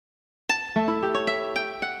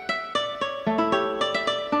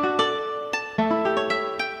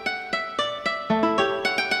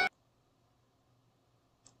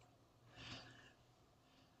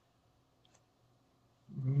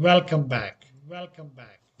Welcome back.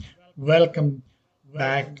 Welcome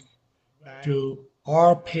back to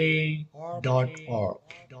rpay.org.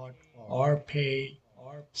 rpay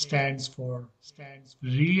stands for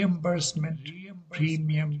Reimbursement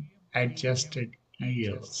Premium Adjusted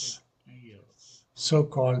Yields,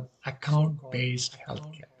 so-called account-based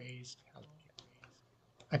healthcare,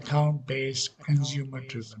 account-based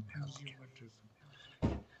consumer-driven healthcare.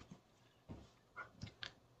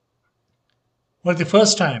 For the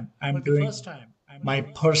first time, I'm doing my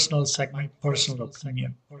personal segment, personal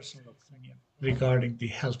opinion regarding the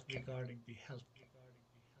healthcare.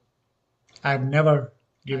 I've never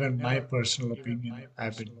given my personal opinion.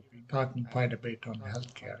 I've been talking quite a bit on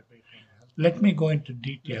healthcare. Let me go into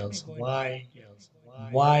details. Why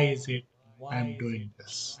is it I'm doing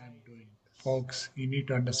this? Folks, you need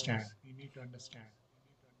to understand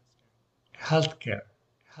healthcare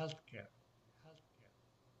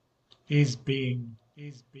is being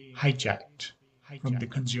hijacked from the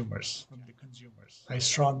consumers. I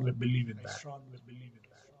strongly believe in that.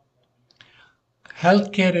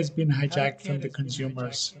 Healthcare has been hijacked from the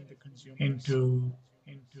consumers into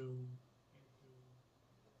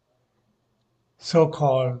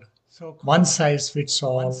so-called one size fits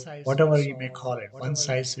all, whatever you may call it, one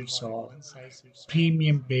size fits all,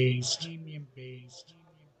 premium based,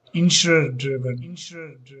 insurer driven,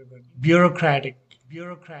 bureaucratic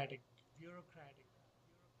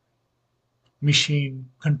machine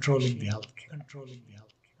controlling the healthcare.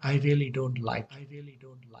 I really don't like it.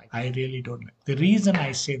 I really don't like. The reason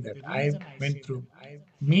I say that I went through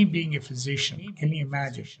me being a physician. Can you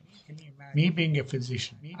imagine? Me being a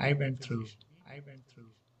physician, I went through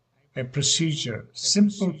a procedure,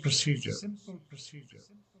 simple procedure,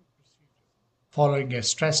 following a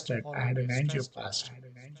stress test. I had an angioplasty,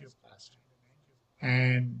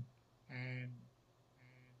 and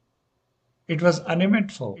it was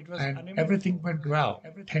uneventful, and everything went well.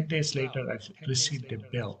 10 days later, I received a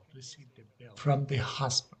bill from the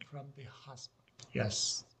hospital.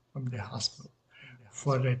 Yes, from the hospital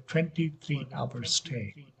for a 23-hour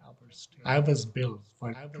stay. I was billed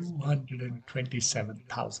for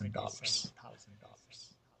 $227,000.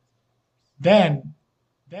 Then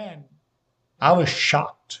I was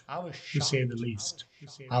shocked, to say the least.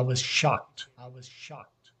 I was shocked.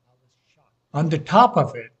 On the top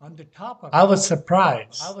of it, I was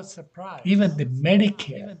surprised. Even the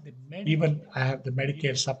Medicare, even I have the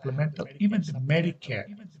Medicare supplemental, even the Medicare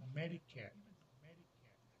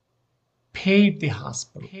paid the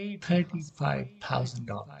hospital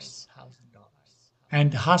 $35,000.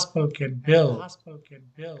 And the hospital can bill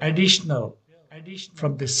additional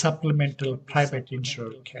from the supplemental private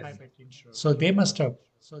insurer carrier. So they must have,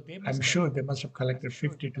 I'm sure they must have collected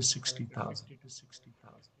 50 to 60,000.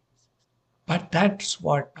 But that's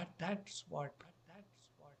what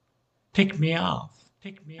ticked me off.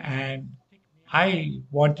 And I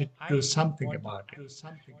wanted to do something about it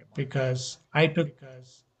because I took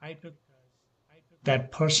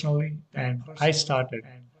that personally and I started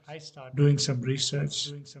doing some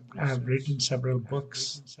research. I have written several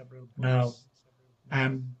books. Now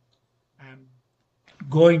I'm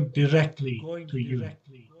going directly to you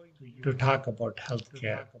to talk about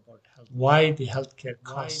healthcare. Why the healthcare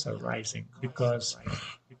costs are rising? Because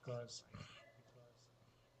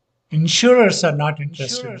insurers are not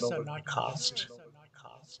interested in lowering the cost.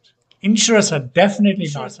 Insurers are definitely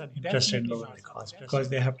not interested in lowering the cost because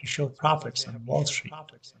they have to show profits on Wall Street.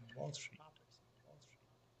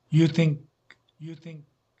 You think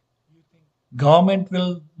government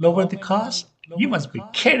will lower the cost? You must be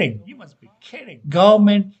kidding.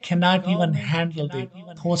 Government cannot even handle the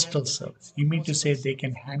postal service. You mean to say they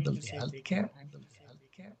can handle the healthcare?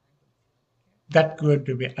 That's going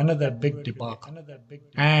to be another big debacle.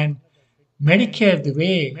 And Medicare, the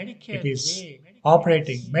way it is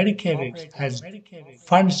operating, Medicare has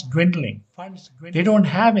funds dwindling. They don't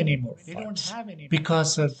have any more funds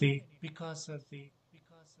because of the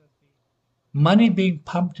money being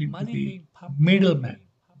pumped into the middlemen,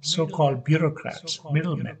 so-called bureaucrats,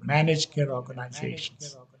 middlemen, managed care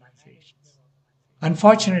organizations.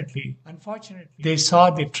 Unfortunately, they saw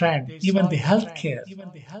the trend. Even the healthcare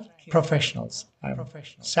professionals, I'm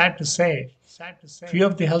sad to say, few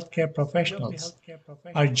of the healthcare professionals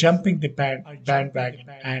are jumping the bandwagon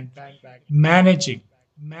and manage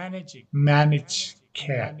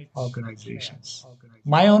care organizations.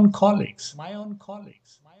 My own colleagues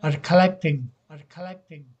are collecting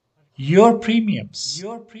your premiums.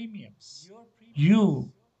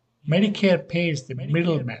 You, Medicare pays the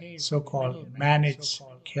middlemen, so-called managed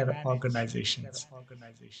care organizations.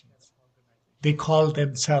 They call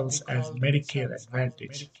themselves as Medicare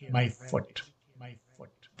Advantage, my foot.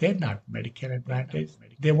 They're not Medicare Advantage.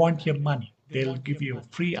 They want your money. They'll give you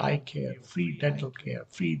free eye care, free dental care,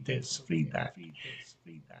 free this, free that.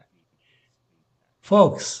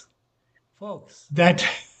 Folks, that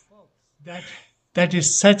that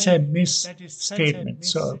is such a misstatement.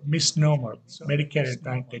 So misnomer. Medicare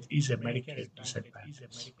Advantage is a Medicare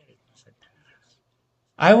disadvantage.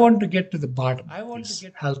 I want to get to the bottom of this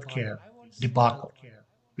healthcare debacle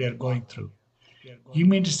we are going through. You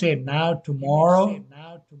mean to say now, tomorrow,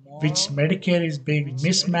 which Medicare is being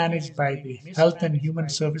mismanaged by the Health and Human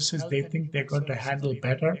Services, they think they're going to handle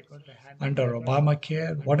better under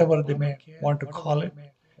Obamacare, whatever they may want to call it?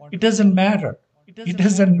 It doesn't matter. It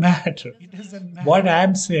doesn't matter. What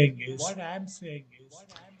I'm saying is,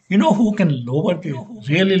 you know who can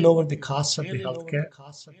really lower the cost of the healthcare?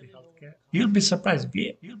 You'll be surprised.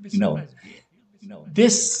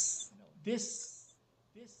 This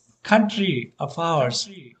country of ours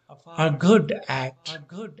are good at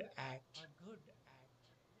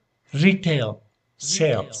retail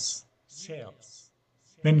sales.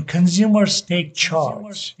 When consumers take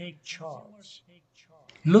charge,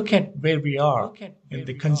 look at where we are in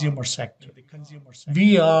the consumer sector.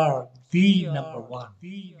 We are the number one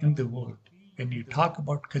in the world. When you talk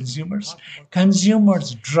about consumers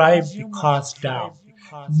drive the cost down.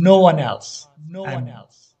 No one else. I'm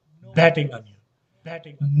betting on you.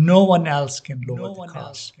 No one else can lower the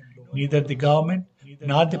cost. Neither the government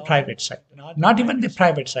nor the private sector. Not even the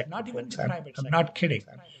private sector, folks. I'm not kidding.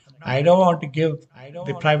 I don't want to give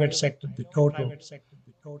the private sector the total,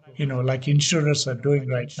 like insurers are doing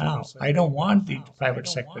right now. I don't want the private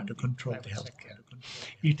sector to control the healthcare.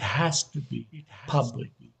 It has to be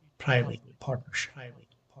public-private partnership.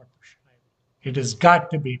 It has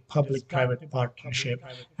got to be public-private partnership,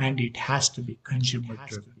 and it has to be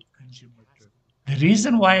consumer-driven. The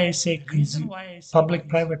reason why I say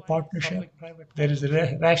public-private partnership, there is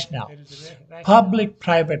a rationale.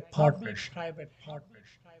 Public-private partnership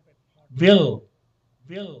will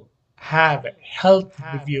have a health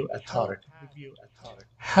review authority.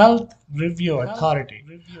 Health review authority.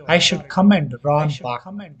 I should commend Ronald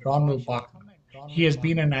Bachman. He has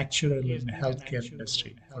been an actuary in the healthcare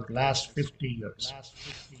industry for the last 50 years.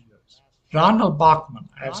 Ronald Bachman,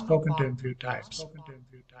 I have spoken to him a few times,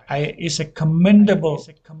 is a commendable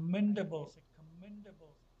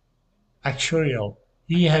actuarial.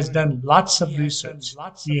 He has done lots of research.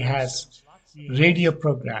 He has radio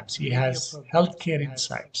programs. He has healthcare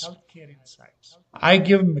insights. I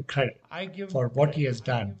give him credit for what he has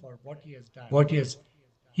done.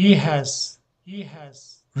 He has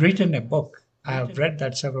written a book. I have read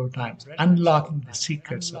that several times. Unlocking the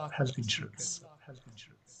Secrets of Health Insurance.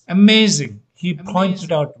 Amazing. He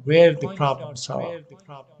pointed out where the problems are.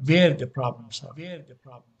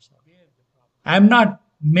 I'm not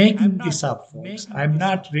making this up, folks. I'm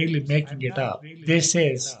not really making it up. This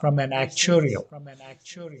is from an actuarial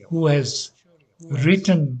who has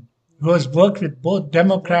written, who has worked with both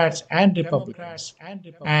Democrats and Republicans.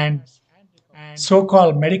 And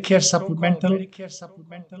so-called Medicare supplemental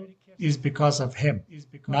is because of him,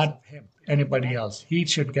 not anybody else. He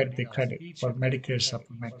should get the credit for Medicare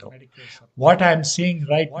supplemental. What I'm seeing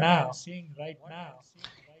right now,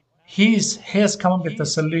 he has come up with a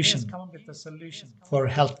solution for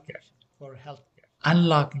healthcare,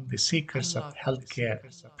 unlocking the secrets of healthcare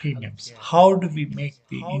premiums. How do we make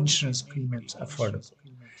the insurance premiums affordable?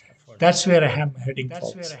 That's where I am heading,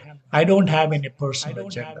 folks. I don't have any personal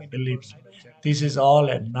agenda, believe me. This is all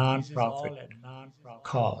a non-profit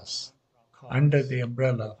cause under the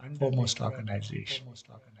umbrella of foremost organization.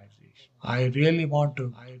 I really want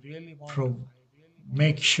to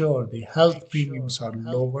make sure the health premiums are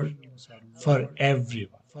lowered for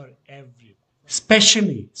everyone,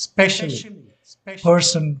 especially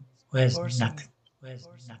person who has nothing.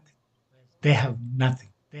 They have nothing.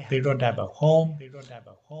 They don't have a home.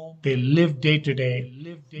 They live day to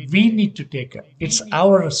day. We need to take care. It's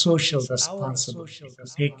our social responsibility to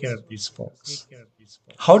take care of these folks.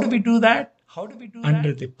 How do we do that?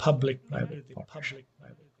 Under the public-private partnership.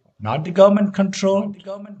 Not the government control,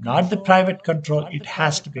 not the private control. It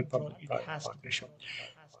has to be public-private partnership.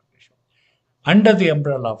 Under the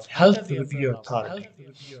umbrella of Health Review Authority,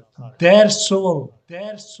 their sole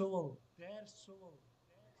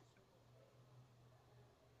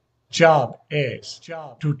job is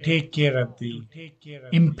to take care of the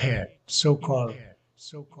impaired, so-called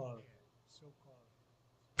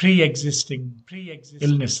pre-existing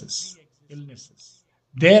illnesses.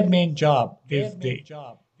 Their main job, if the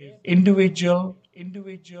individual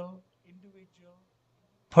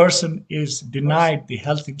person is denied the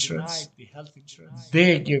health insurance,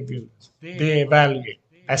 they evaluate.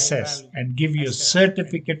 assess and give you a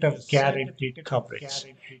certificate of guaranteed coverage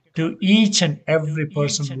to each and every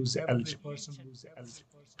person who's eligible.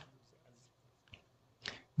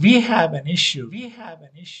 We have an issue.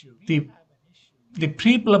 The, the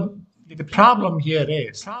problem here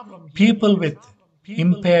is people with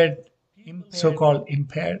impaired, so-called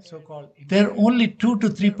impaired, they're only 2 to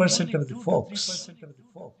 3% of the folks.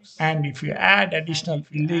 And if you add additional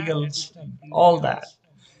illegals and all that,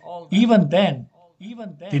 even then,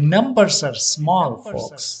 the numbers are small,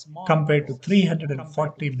 folks, compared to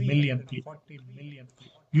 340 million people.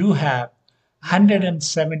 You have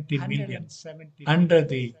 170 million under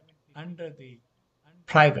the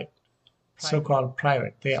private, so-called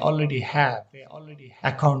private. They already have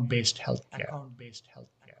account-based healthcare.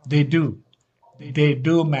 They do. They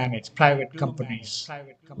do manage private companies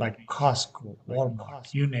like Costco,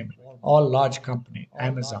 Walmart, you name it, all large companies,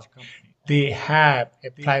 Amazon. They have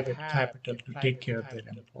a private capital to take care of their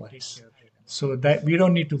employees. So that we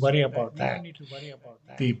don't need to worry about that.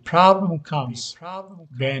 The problem comes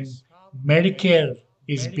when Medicare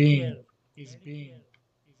is being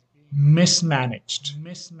mismanaged.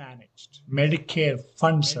 Medicare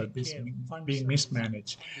funds are being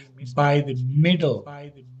mismanaged by the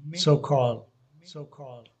so-called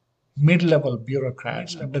mid-level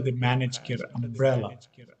bureaucrats under the managed care umbrella,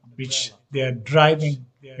 which they are driving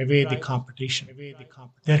away the competition.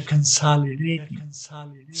 They're consolidating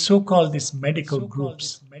so-called these medical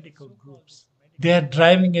groups. They are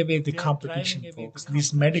driving away the competition, folks.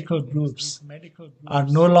 These medical groups are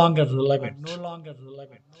no longer relevant.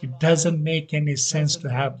 It doesn't make any sense to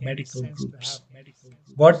have medical groups.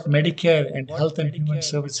 What Medicare and Health and Human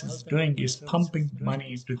Services is doing is pumping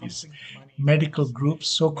money into these medical groups,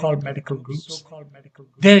 so-called medical groups.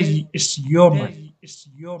 It's your money.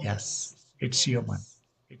 Yes, it's your money.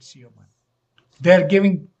 They're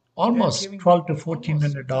giving almost $1,200 to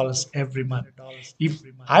 $1,400 every month. If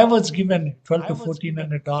I was given $1,200 to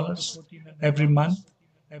 $1,400 every month,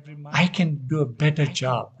 I can do a better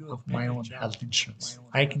job of my own health insurance.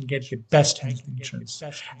 I can get the best health insurance,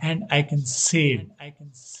 and I can save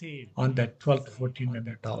on that $1,200 to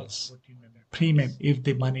 $1,400 premium if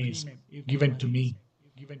the money is given to me.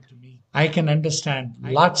 I can understand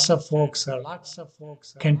lots of folks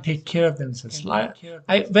can take care of themselves.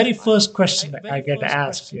 Very first question that I get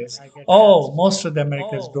asked is, oh, most of the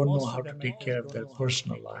Americans don't know how to take care of their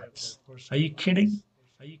personal lives. Are you kidding?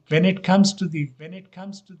 When it comes to the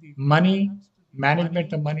money,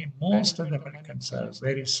 management of money, most of the Americans are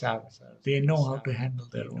very savvy. They know how to handle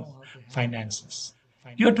their own finances.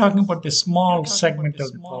 You're talking about the small segment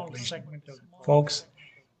of the population. Folks,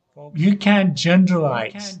 you can't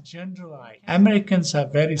generalize. Americans are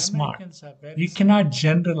very smart. You cannot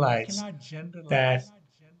generalize that,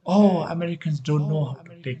 oh, Americans don't know how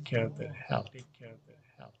to take care of their health.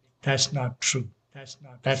 That's not true.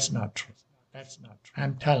 That's not true.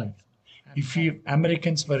 I'm telling you, if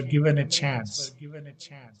Americans were given a chance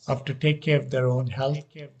of to take care of their own health,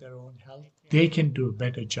 they can do a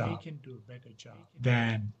better job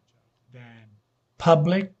than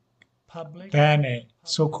public, than a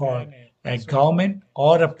so-called a government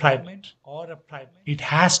or a private. It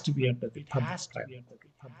has to be under the public-private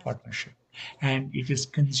partnership, and it is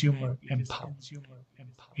consumer empowered.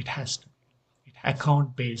 It has to be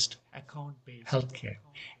account-based healthcare.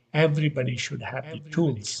 Everybody should have the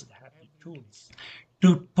tools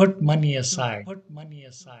to put money aside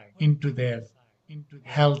into their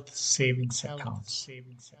health savings accounts.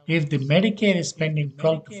 If the Medicare is spending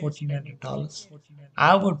 $1,200 to $1,400,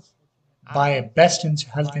 I would buy a best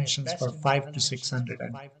health insurance for $500 to $600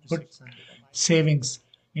 and put savings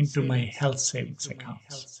into my health savings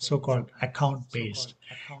accounts, so-called account-based.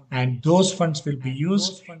 And those funds will be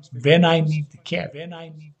used when I need the care.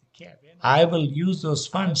 I will use those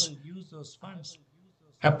funds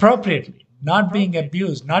appropriately, not being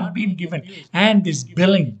abused, not being given. And this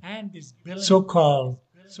billing, so-called,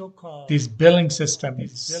 this billing system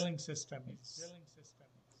is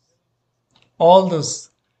all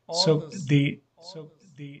those. So the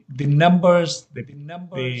numbers,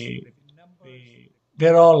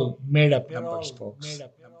 they're all made up numbers, folks.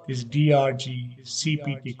 This DRG,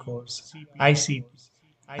 CPT codes,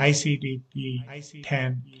 ICD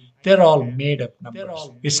 10, they're all made up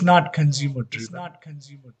numbers. It's not consumer driven.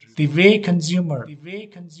 The way consumer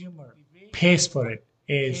pays for it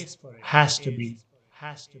has to be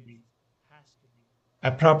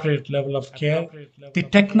appropriate level of care. The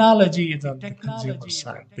technology is on the consumer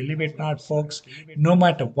side. Believe it or not, folks, no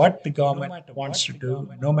matter what the government wants to do,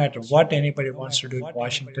 no matter what anybody wants to do in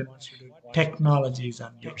Washington, technology is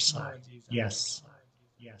on your side. Yes.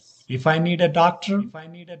 If I need a doctor,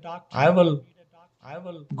 I will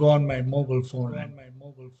go on my mobile phone and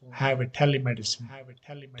have a telemedicine,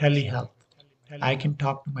 telehealth. I can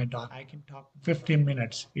talk to my doctor. 15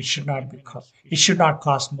 minutes. It should not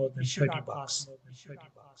cost more than $30.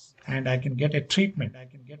 And I can get a treatment.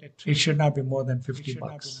 It should not be more than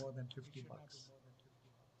 $50.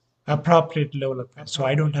 Appropriate level of care. So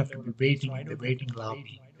I don't have to be waiting in the waiting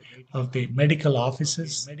lobby of the medical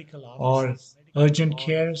offices or urgent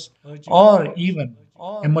cares or even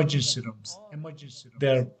emergency rooms.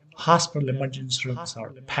 Their hospital emergency rooms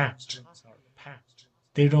are packed.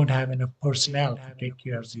 They don't have enough personnel to take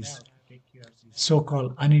care of these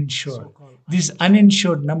so-called uninsured. These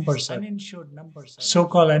uninsured numbers are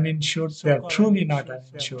so-called uninsured. They are truly not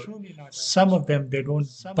uninsured. Some of them, they don't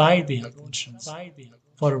buy the health insurance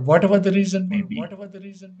for whatever the reason may be.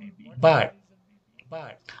 But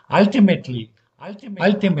ultimately,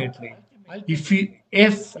 ultimately,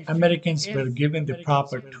 if Americans were given the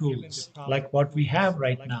proper tools, like what we have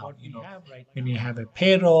right now, when you have a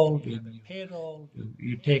payroll, when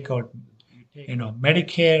you take out,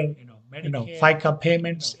 Medicare, FICA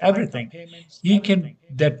payments, everything,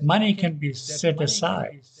 that money can be set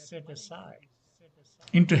aside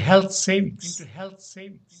into health savings.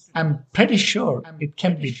 I'm pretty sure it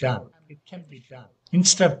can be done.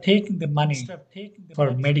 Instead of taking the money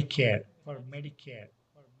for Medicare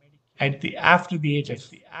after the age of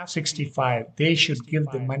 65, they should give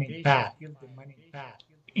the money back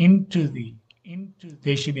into the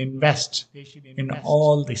they should invest in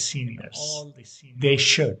all the seniors. They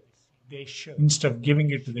should, instead of giving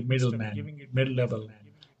it to the mid-level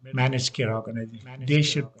managed care organization. They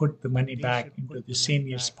should put the money back into the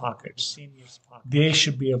seniors' pockets. They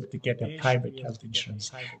should be able to get a private health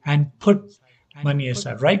insurance and put money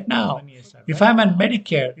aside. Right now, if I'm on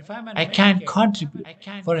Medicare, I can't contribute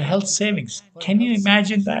for health savings. Can you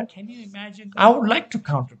imagine that? I would like to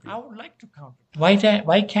contribute. Why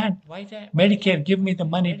can't Medicare give me the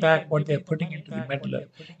money back what they're putting into the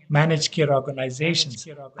managed care organizations?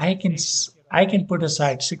 I can put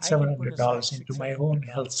aside $600-700 into my own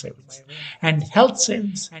health savings, and health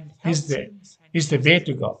savings is the way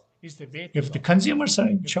to go. If the consumers are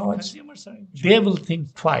in charge, they will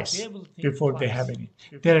think twice before they have any.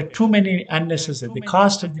 There are too many unnecessary. The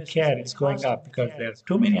cost of the care is going up because there are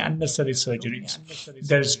too many unnecessary surgeries.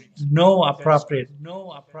 There's no appropriate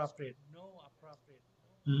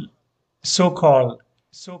so-called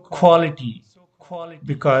quality,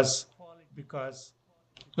 because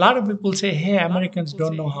a lot of people say, hey, Americans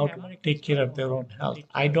don't know how to take care of their own health.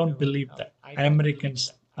 I don't believe that.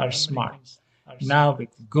 Americans are smart. Now with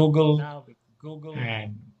Google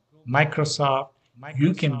and Microsoft,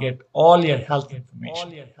 you can get all your health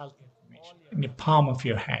information in the palm of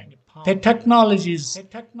your hand. The technology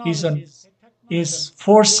is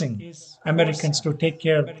forcing Americans to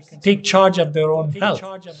take charge of their own health.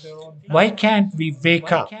 Why can't we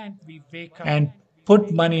wake up and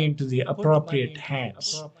put money into the appropriate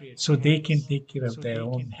hands so they can take care of their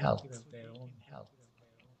own health?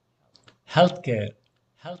 Healthcare,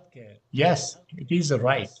 yes, it is a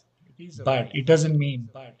right, but it doesn't mean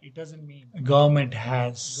government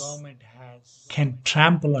can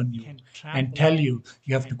trample on you and tell you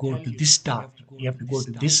have to go to this doctor, you have to go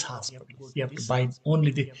to this hospital, you have to buy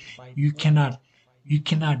only the. You cannot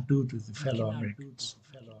do to the fellow Americans.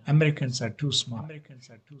 Americans are too smart.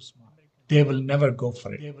 They will never go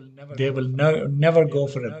for it. They will never go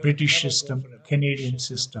for a British system, Canadian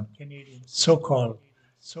system, so-called,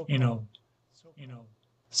 you know,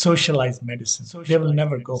 socialized medicine. They will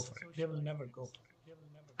never go for it.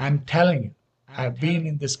 I'm telling you, I've been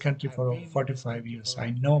in this country for over 45 years.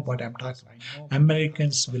 I know what I'm talking about.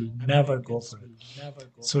 Americans will never go for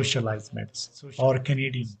socialized medicine or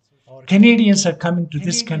Canadian. Canadians are coming to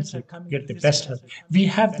this country to get the best health. We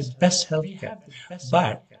have the best health care,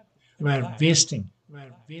 but we're wasting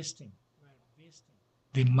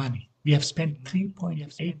the money. We have spent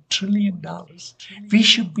 $3.8 trillion. We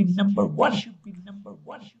should be number one.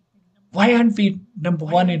 Why aren't we number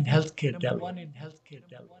one in healthcare delivery?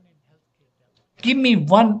 Give me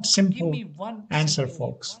one simple answer,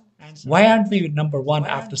 folks. Why aren't we number one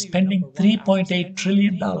after spending $3.8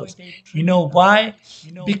 trillion? You know why?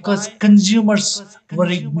 Because consumers were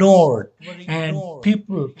ignored and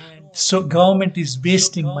so government is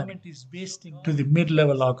wasting money to the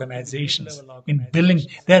mid-level organizations in billing.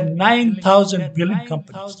 There are 9,000 billing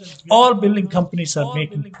companies. All billing companies are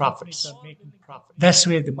making profits. That's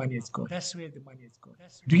where the money is going.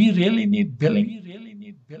 Do you really need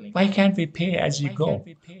billing? Why can't we pay as you go?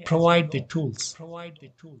 Provide the tools.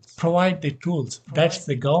 Provide the tools. That's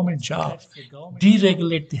the government job.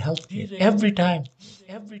 Deregulate the healthcare. Every time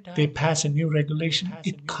they pass a new regulation,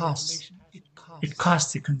 it costs. It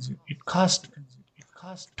costs the consumer. It costs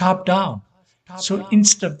top down. So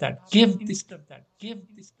instead of that,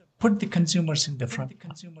 put the consumers in the front.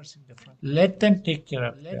 Let them take care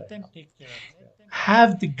of their health.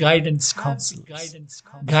 Have the guidance councils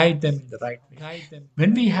guide them in the right way.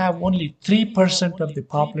 When we have only 3% of the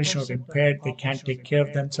population are impaired, they can't take care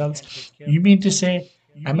of themselves. You mean to say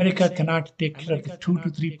America cannot take care of the 2 to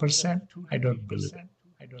 3%? I don't believe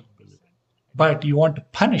it. But you want to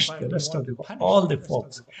punish the rest of all the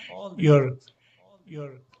folks. You're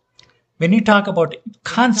When you talk about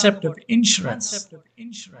concept of insurance,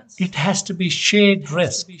 it has to be shared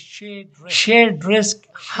risk. Shared risk,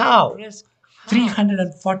 how?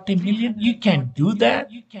 340 million? You can do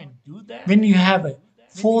that when you have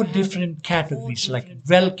four different categories, like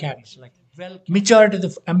well category. Majority of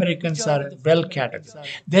the Americans are in well category.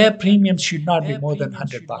 Their premiums should not be more than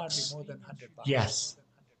 $100. Yes,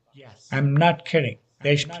 I'm not kidding.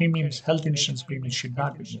 Their premiums, health insurance premiums should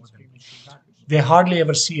not be more than. They hardly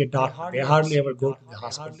ever see a doctor. They hardly ever go to the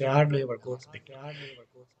hospital. They hardly ever go to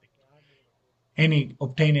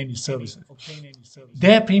obtain any services.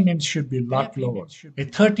 Their premiums should be a lot lower. A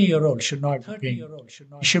 30-year-old should not be paying.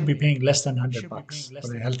 He should be paying less than $100 for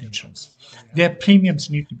their health insurance. Their premiums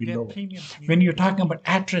need to be lower. When you're talking about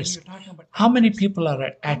at risk, how many people are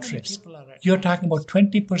at risk? You're talking about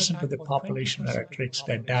 20% of the population are at risk.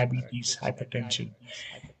 They're diabetes, hypertension,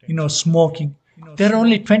 smoking. They're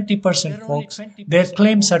only 20%, folks. Their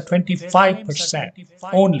claims are 25%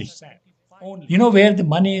 only. You know where the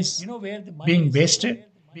money is being wasted?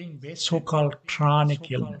 So-called chronic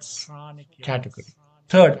illness category.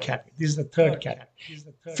 Third category. This is the third category.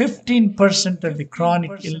 15% of the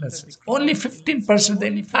chronic illnesses, only 15% of the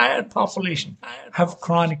entire population have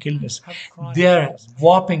chronic illness. Their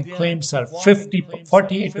whopping claims are 48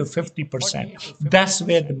 to 50%. That's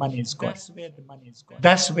where the money is going.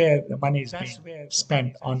 That's where the money is being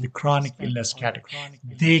spent on the chronic illness category.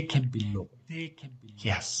 They can be low.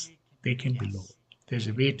 Yes, they can be low. There's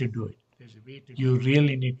a way to do it. You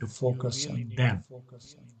really need to focus on them.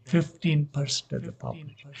 15% of the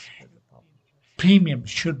population. Premium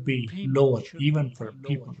should be lower even for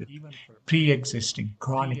people with pre-existing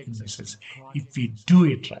chronic illnesses if we do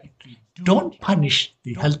it right. Don't punish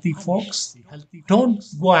the healthy folks. Don't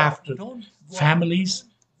go after families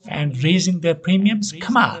and raising their premiums.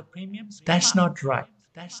 Come on. That's not right.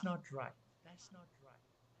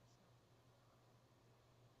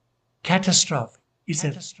 Catastrophe is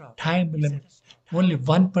a time limit. Only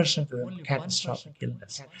 1% of them catastrophic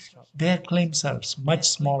illness. Their claims are much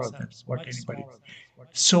smaller than what anybody.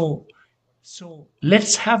 So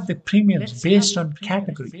let's have the premiums based on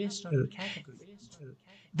category.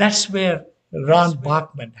 That's where Ron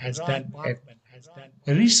Bachman has done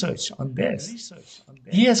a research on this.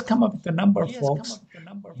 He has come up with a number, folks.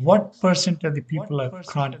 What percent of the people have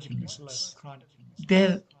chronic illnesses?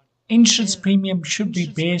 Their insurance premium should be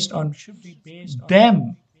based on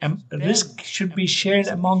them. Risk should be shared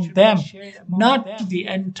among them, not the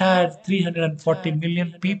entire 340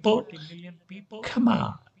 million people. Come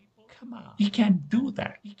on. You can't do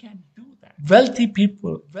that. Wealthy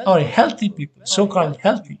people or healthy people, so-called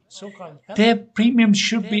healthy, their premiums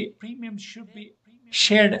should be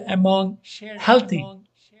shared among healthy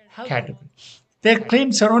categories. Their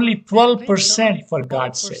claims are only 12%, for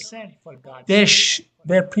God's sake.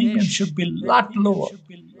 Their premium should be a lot lower.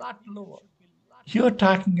 You're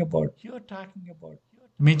talking about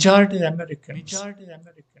majority of Americans.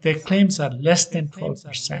 Their claims are less than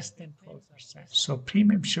 12%. So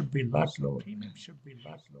premium should be a lot lower.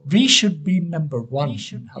 We should be number one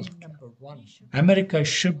in healthcare. America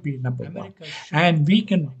should be number one. And we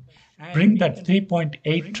can bring that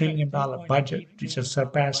 $3.8 trillion budget, which has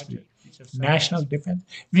surpassed the national defense.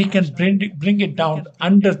 We can bring it down to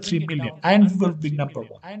under 3 billion and we will be number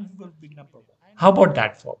one. How about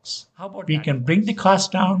that, folks? We can bring the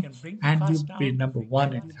cost down and we'll be number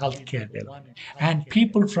one in healthcare development. And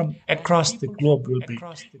people from across the globe will be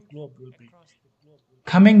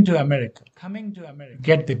coming to America,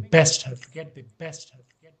 get the best health.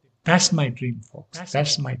 That's my dream, folks.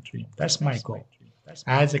 That's my dream. That's my goal.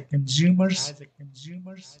 As a consumers,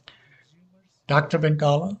 Dr.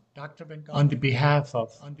 Vangala, on the behalf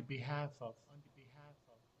of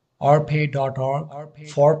rpay.org,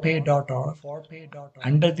 forpay.org,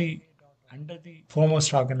 under the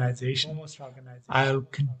foremost organization, I'll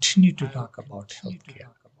continue to talk about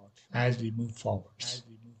healthcare as we move forward.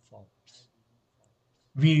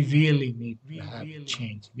 We really need to have a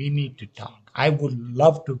change. We need to talk. I would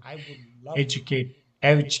love to educate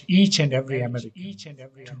each and every American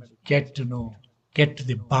to get to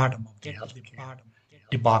the bottom of the healthcare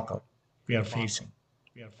debacle we are facing.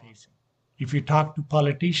 If you talk to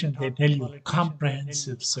politicians, they tell you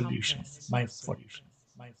comprehensive solutions. My foot.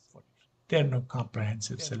 There are no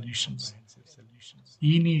comprehensive solutions.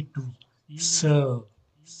 You need to serve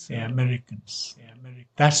the Americans.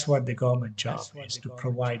 That's what the government job is, to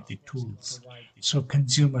provide the tools so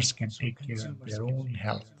consumers can take care of their own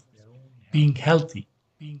health. Being healthy,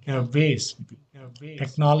 there are ways.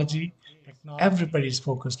 Technology, everybody is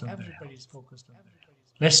focused on their health.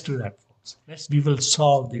 Let's do that, folks. We will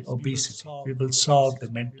solve the obesity. We will solve the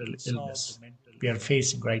mental illness we are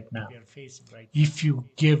facing right now if you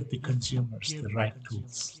give the consumers the right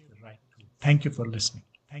tools. Thank you for listening.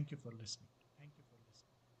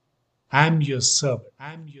 I'm your servant.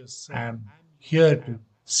 I'm here to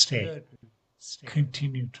stay.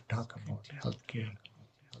 Continue to talk about healthcare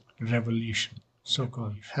revolution,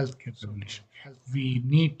 so-called healthcare revolution. We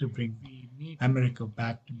need to bring America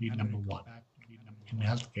back to be number one in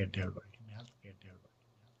healthcare delivery.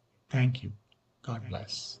 Thank you. God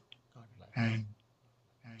bless. And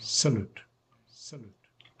salute.